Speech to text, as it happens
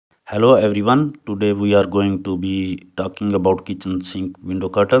Hello everyone. Today we are going to be talking about kitchen sink window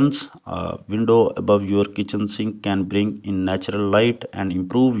curtains. A window above your kitchen sink can bring in natural light and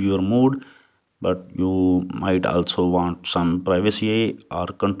improve your mood, but you might also want some privacy or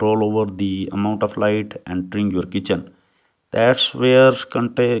control over the amount of light entering your kitchen. That's where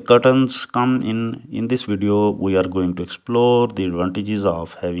curtains come in. In this video, we are going to explore the advantages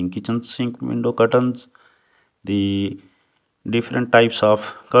of having kitchen sink window curtains, the different types of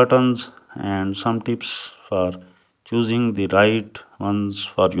curtains, and some tips for choosing the right ones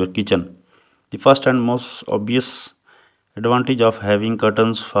for your kitchen. The first and most obvious advantage of having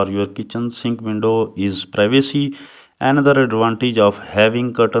curtains for your kitchen sink window is privacy. Another advantage of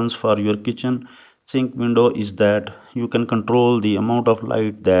having curtains for your kitchen sink window is that you can control the amount of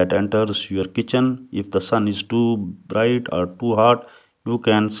light that enters your kitchen. If the sun is too bright or too hot, you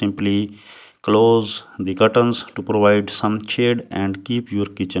can simply close the curtains to provide some shade and keep your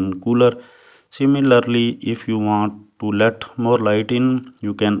kitchen cooler. Similarly, if you want to let more light in,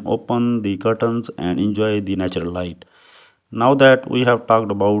 you can open the curtains and enjoy the natural light. Now that we have talked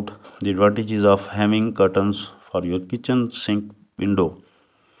about the advantages of having curtains for your kitchen sink window,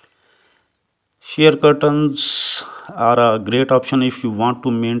 sheer curtains are a great option if you want to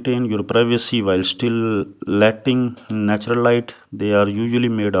maintain your privacy while still letting natural light. They are usually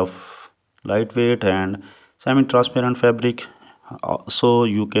made of lightweight and semi-transparent fabric, so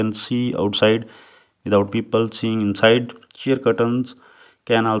you can see outside without people seeing inside. Sheer curtains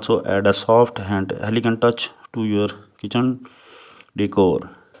can also add a soft and elegant touch to your kitchen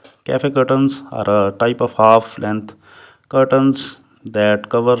decor. Cafe curtains are a type of half-length curtains that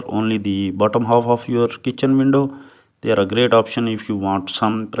cover only the bottom half of your kitchen window. They are a great option if you want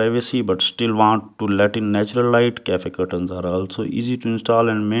some privacy but still want to let in natural light. Cafe curtains are also easy to install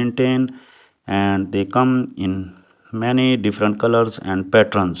and maintain, and they come in many different colors and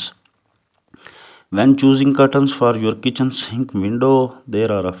patterns. When choosing curtains for your kitchen sink window,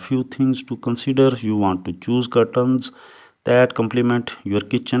 there are a few things to consider. You want to choose curtains that complement your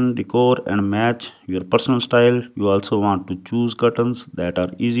kitchen decor and match your personal style. You also want to choose curtains that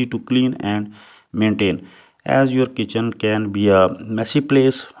are easy to clean and maintain, as your kitchen can be a messy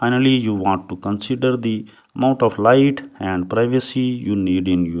place. Finally, you want to consider the amount of light and privacy you need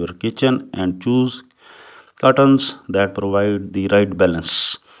in your kitchen and choose curtains that provide the right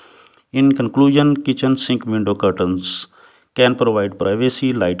balance. In conclusion, kitchen sink window curtains can provide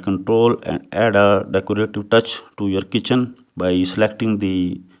privacy, light control, and add a decorative touch to your kitchen. By selecting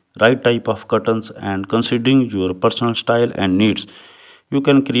the right type of curtains and considering your personal style and needs, you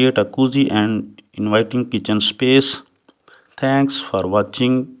can create a cozy and inviting kitchen space. Thanks for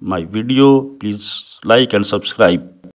watching my video. Please like and subscribe.